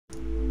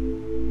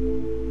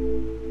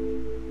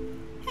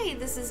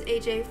this is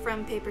AJ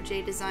from Paper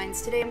J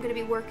Designs. Today I'm going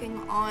to be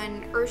working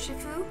on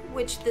Urshifu,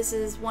 which this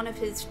is one of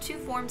his 2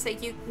 forms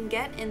that you can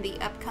get in the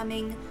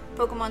upcoming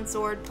Pokemon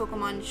Sword,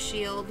 Pokemon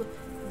Shield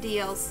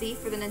DLC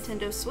for the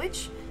Nintendo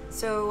Switch.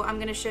 So I'm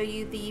going to show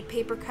you the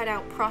paper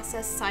cutout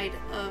process side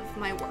of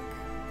my work.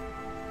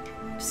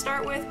 To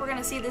start with, we're going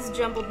to see this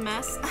jumbled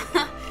mess.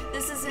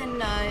 This is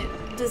in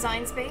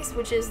Design Space,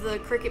 which is the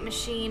Cricut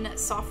Machine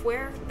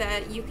software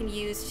that you can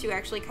use to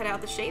actually cut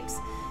out the shapes.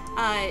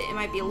 It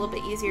might be a little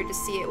bit easier to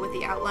see it with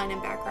the outline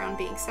and background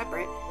being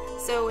separate.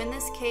 So in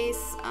this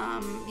case,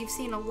 you've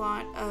seen a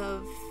lot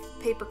of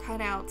paper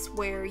cutouts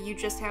where you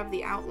just have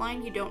the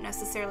outline, you don't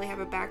necessarily have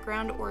a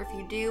background, or if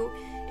you do,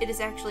 it is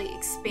actually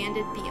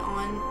expanded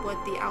beyond what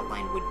the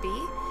outline would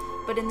be.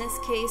 But in this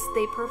case,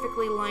 they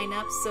perfectly line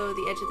up so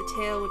the edge of the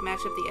tail would match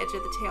up the edge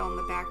of the tail in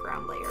the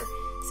background layer.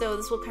 So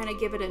this will kind of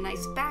give it a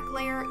nice back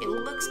layer, it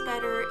looks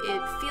better,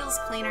 it feels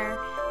cleaner.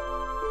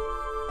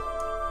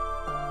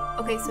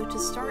 Okay, so to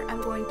start,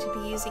 I'm going to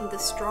be using the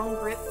Strong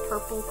Grip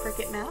Purple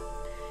Cricut Map.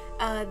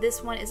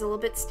 This one is a little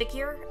bit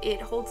stickier, it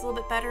holds a little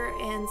bit better,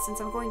 and since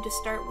I'm going to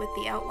start with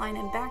the outline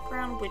and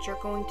background, which are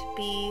going to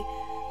be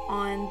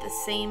on the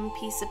same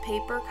piece of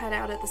paper cut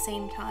out at the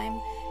same time,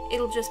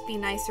 it'll just be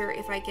nicer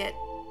if I get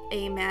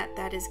a mat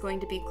that is going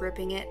to be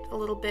gripping it a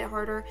little bit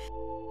harder.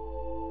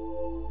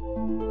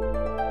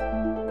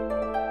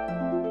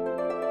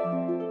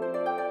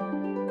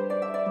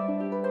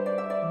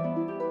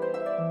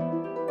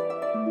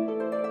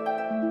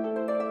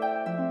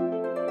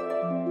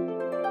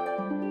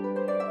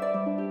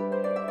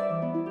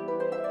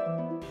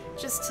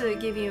 Just to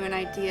give you an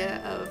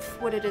idea of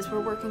what it is we're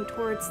working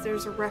towards,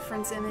 there's a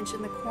reference image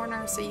in the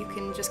corner so you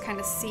can just kind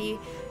of see,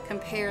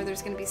 compare.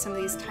 There's going to be some of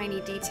these tiny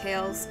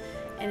details,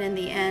 and in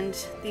the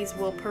end these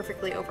will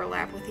perfectly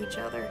overlap with each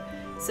other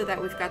so that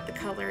we've got the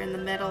color in the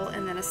middle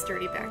and then a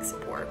sturdy back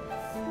support.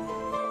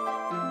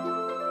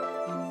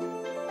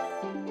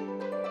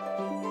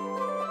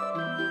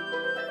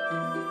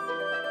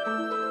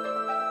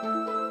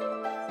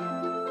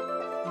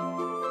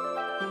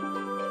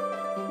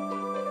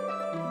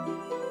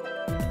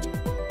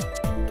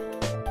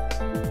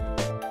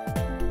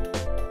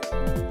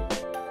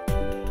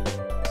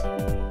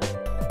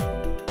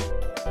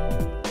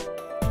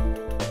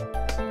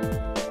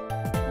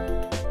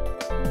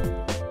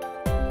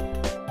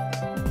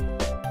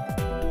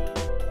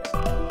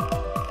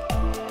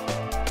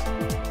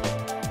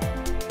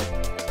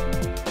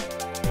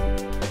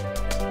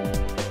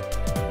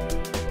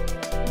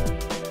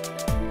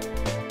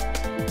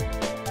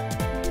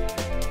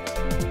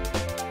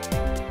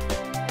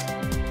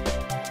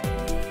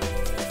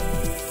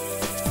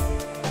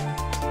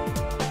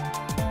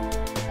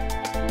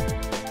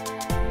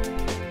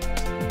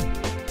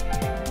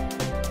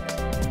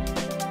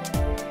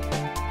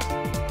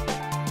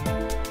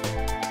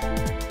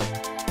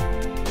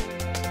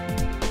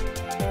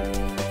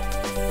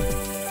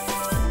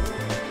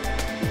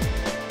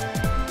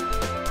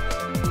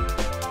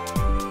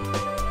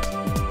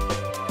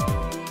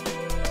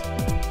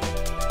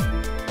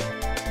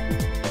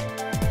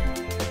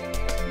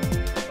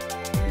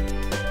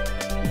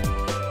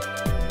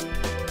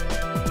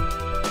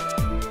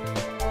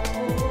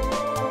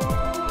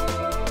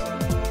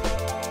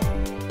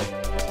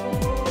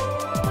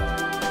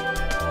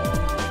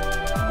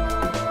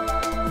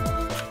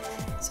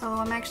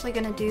 I'm actually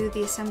going to do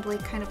the assembly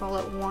kind of all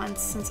at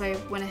once since I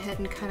went ahead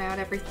and cut out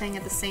everything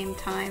at the same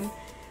time.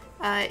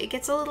 It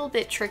gets a little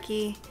bit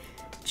tricky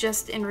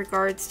just in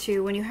regards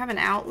to when you have an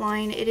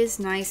outline. It is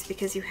nice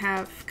because you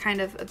have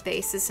kind of a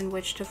basis in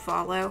which to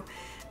follow,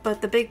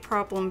 but the big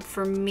problem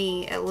for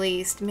me, at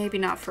least, maybe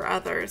not for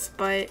others,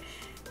 but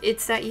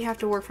it's that you have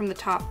to work from the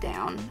top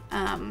down.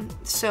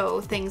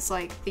 So things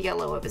like the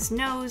yellow of his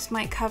nose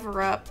might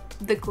cover up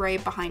the gray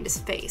behind his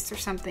face or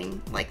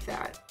something like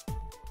that.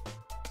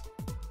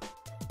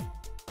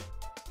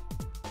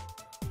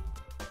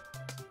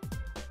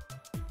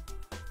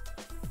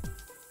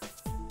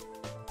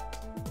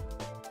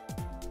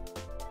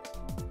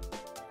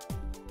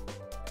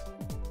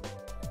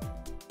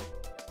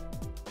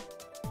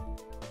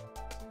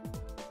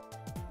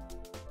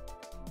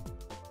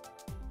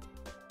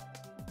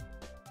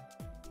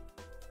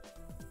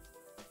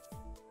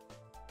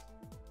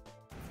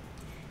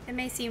 It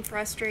may seem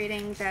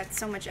frustrating that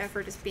so much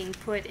effort is being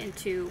put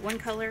into one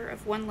color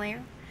of one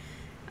layer,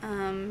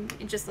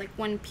 just like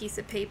one piece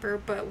of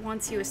paper, but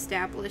once you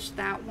establish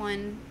that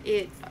one,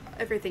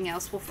 everything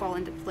else will fall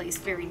into place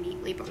very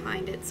neatly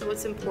behind it. So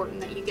it's important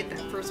that you get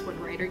that first one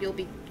right, or you'll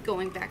be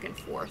going back and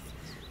forth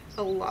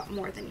a lot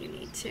more than you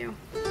need to.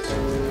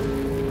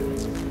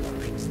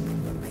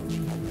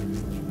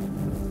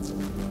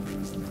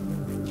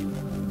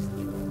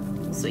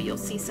 So you'll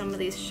see some of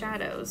these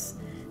shadows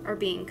are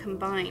being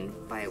combined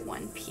by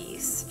one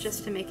piece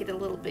just to make it a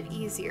little bit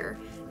easier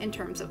in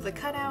terms of the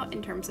cutout,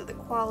 in terms of the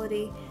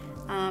quality,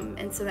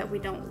 and so that we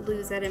don't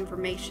lose that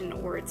information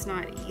or it's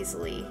not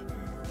easily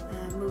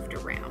moved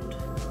around.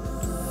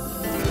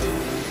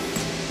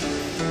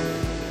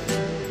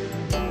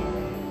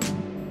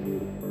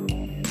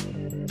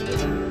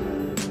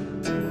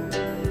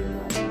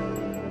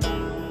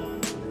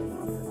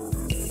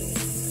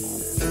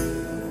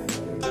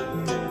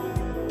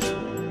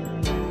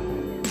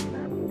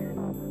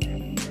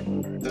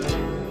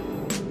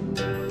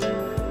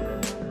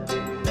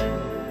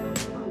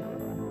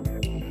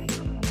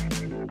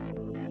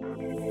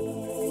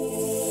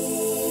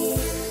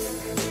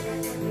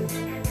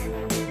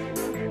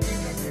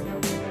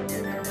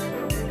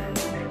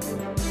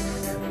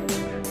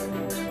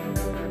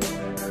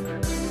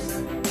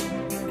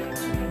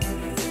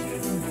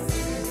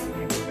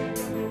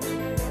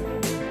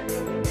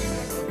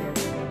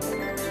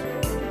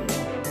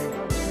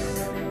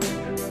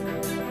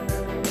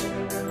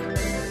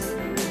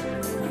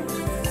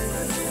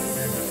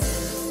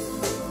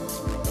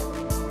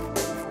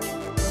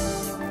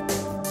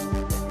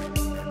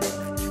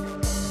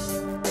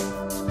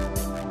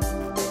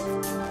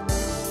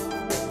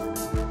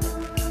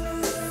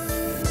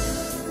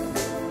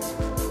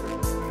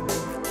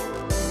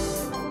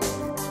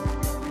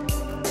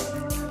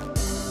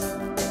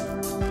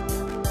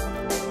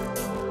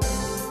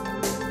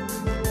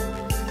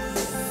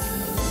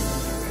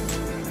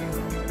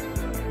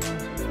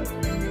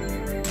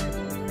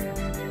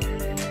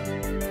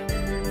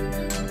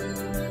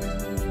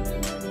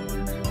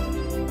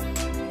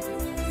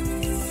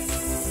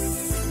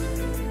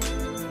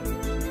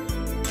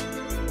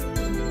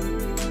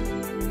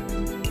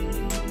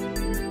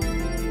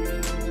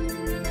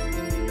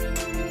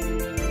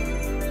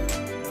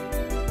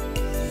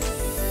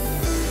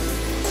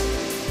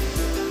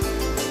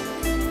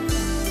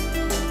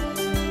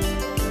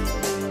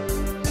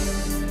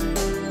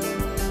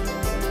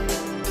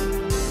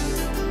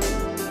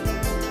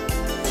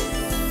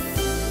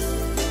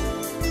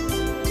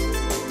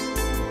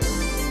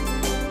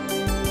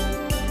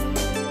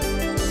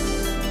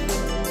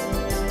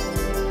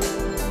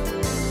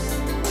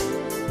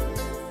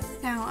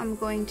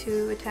 going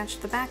to attach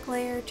the back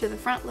layer to the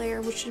front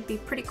layer, which should be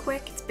pretty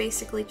quick. It's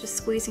basically just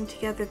squeezing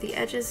together the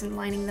edges and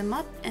lining them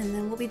up, and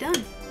then we'll be done.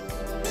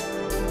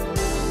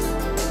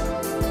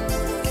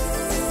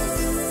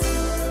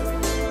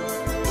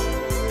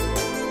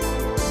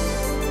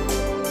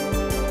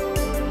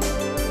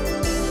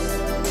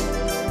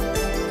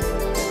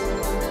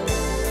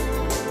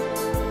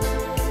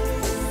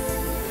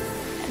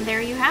 And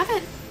there you have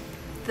it.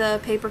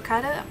 The paper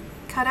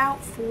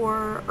cutout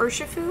for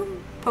Urshifu,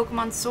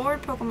 Pokemon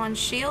Sword, Pokemon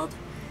Shield.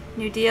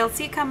 New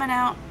DLC coming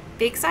out.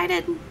 Be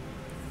excited.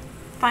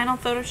 Final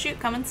photo shoot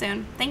coming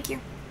soon. Thank you.